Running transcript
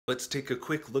Let's take a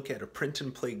quick look at a print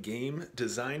and play game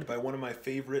designed by one of my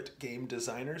favorite game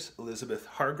designers, Elizabeth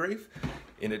Hargrave,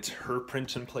 and it's her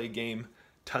print and play game,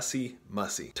 Tussie,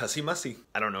 Mussie. Tussie, Mussie.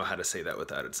 I don't know how to say that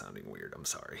without it sounding weird, I'm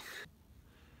sorry.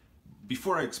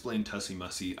 Before I explain Tussie,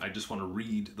 Mussie, I just want to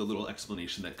read the little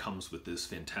explanation that comes with this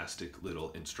fantastic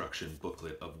little instruction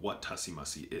booklet of what Tussie,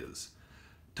 Mussie is.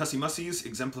 Tussie Mussies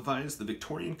exemplifies the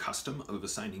Victorian custom of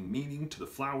assigning meaning to the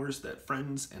flowers that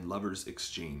friends and lovers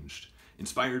exchanged.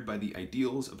 Inspired by the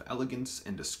ideals of elegance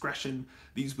and discretion,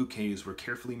 these bouquets were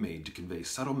carefully made to convey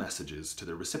subtle messages to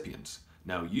their recipients.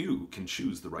 Now you can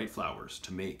choose the right flowers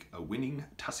to make a winning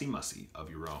Tussie Mussie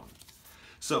of your own.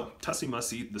 So, Tussie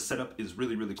Mussie, the setup is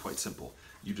really quite simple.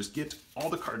 You just get all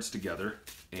the cards together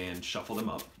and shuffle them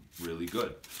up really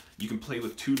good. You can play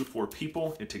with 2 to 4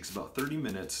 people. It takes about 30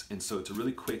 minutes, and so it's a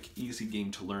really quick, easy game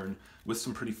to learn with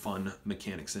some pretty fun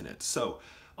mechanics in it. So,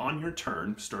 on your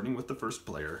turn, starting with the first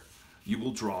player, you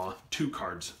will draw 2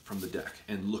 cards from the deck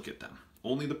and look at them.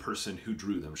 Only the person who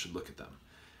drew them should look at them.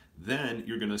 Then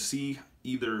you're going to see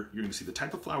the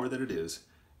type of flower that it is,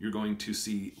 you're going to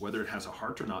see whether it has a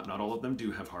heart or not. Not all of them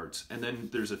do have hearts. And then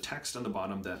there's a text on the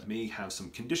bottom that may have some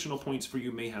conditional points for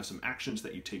you, may have some actions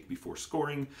that you take before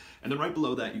scoring. And then right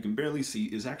below that, you can barely see,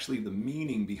 is actually the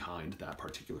meaning behind that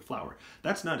particular flower.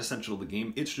 That's not essential to the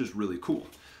game, it's just really cool.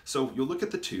 So you'll look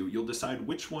at the 2, you'll decide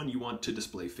which one you want to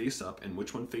display face up and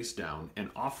which one face down,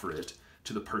 and offer it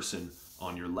to the person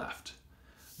on your left.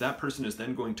 That person is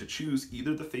then going to choose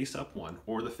either the face up one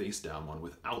or the face down one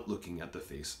without looking at the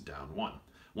face down one.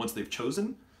 Once they've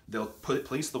chosen, they'll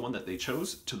place the one that they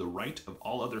chose to the right of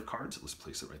all other cards. Let's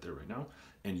place it right there right now.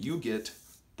 And you get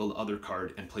the other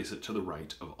card and place it to the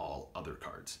right of all other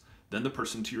cards. Then the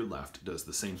person to your left does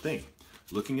the same thing.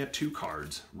 Looking at 2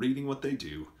 cards, reading what they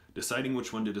do, deciding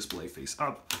which one to display face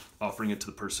up, offering it to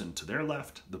the person to their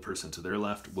left. The person to their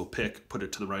left will put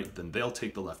it to the right, then they'll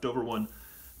take the leftover one,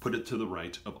 put it to the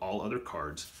right of all other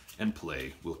cards, and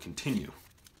play will continue.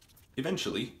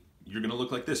 Eventually, you're going to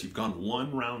look like this. You've gone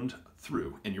 1 round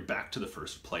through and you're back to the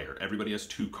first player. Everybody has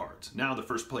 2 cards. Now the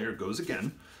first player goes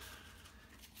again,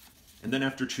 and then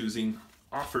after choosing,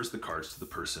 offers the cards to the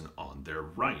person on their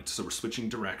right. So we're switching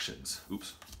directions.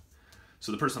 Oops.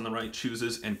 So the person on the right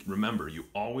chooses, and remember, you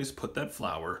always put that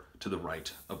flower to the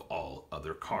right of all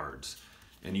other cards,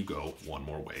 and you go 1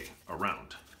 more way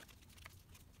around.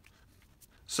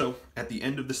 So at the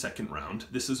end of the second round,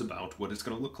 this is about what it's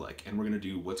going to look like, and we're going to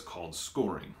do what's called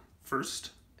scoring. First,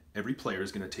 every player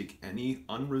is going to take any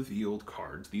unrevealed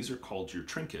cards, these are called your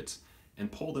trinkets, and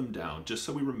pull them down just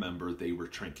so we remember they were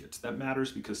trinkets. That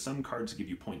matters because some cards give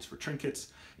you points for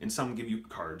trinkets and some give you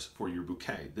cards for your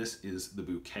bouquet. This is the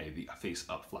bouquet, the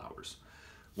face-up flowers.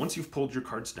 Once you've pulled your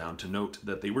cards down to note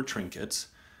that they were trinkets,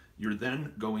 you're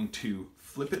then going to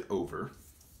flip it over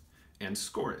and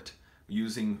score it,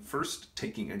 using first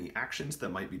taking any actions that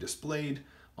might be displayed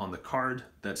on the card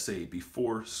that say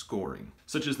before scoring,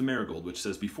 such as the marigold, which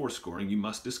says before scoring you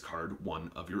must discard one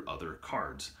of your other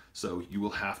cards. So you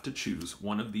will have to choose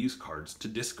one of these cards to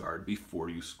discard before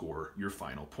you score your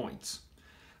final points.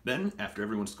 Then, after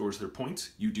everyone scores their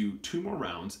points, you do 2 more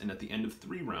rounds, and at the end of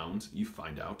 3 rounds, you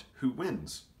find out who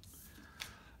wins.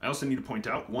 I also need to point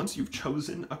out, once you've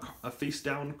chosen a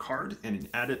face-down card and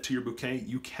add it to your bouquet,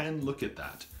 you can look at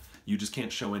that. You just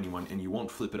can't show anyone, and you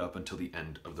won't flip it up until the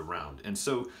end of the round. And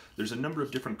so there's a number of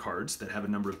different cards that have a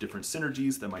number of different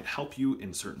synergies that might help you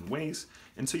in certain ways.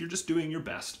 And so you're just doing your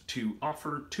best to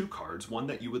offer 2 cards, one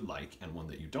that you would like and one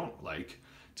that you don't like,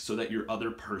 so that your other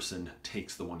person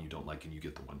takes the one you don't like and you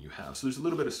get the one you have. So there's a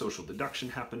little bit of social deduction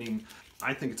happening.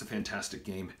 I think it's a fantastic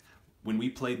game. When we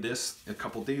played this a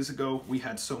couple days ago, we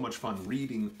had so much fun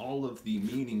reading all of the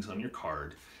meanings on your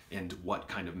card and what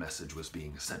kind of message was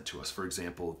being sent to us. For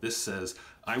example, this says,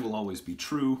 "I will always be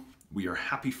true. We are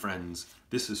happy friends.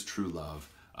 This is true love.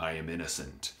 I am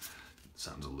innocent."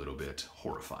 Sounds a little bit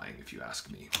horrifying if you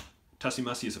ask me. Tussie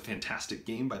Mussie is a fantastic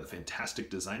game by the fantastic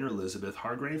designer Elizabeth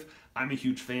Hargrave. I'm a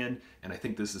huge fan, and I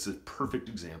think this is a perfect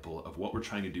example of what we're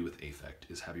trying to do with AEffect,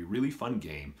 is have a really fun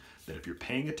game that if you're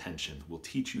paying attention will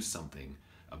teach you something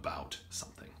about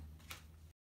something.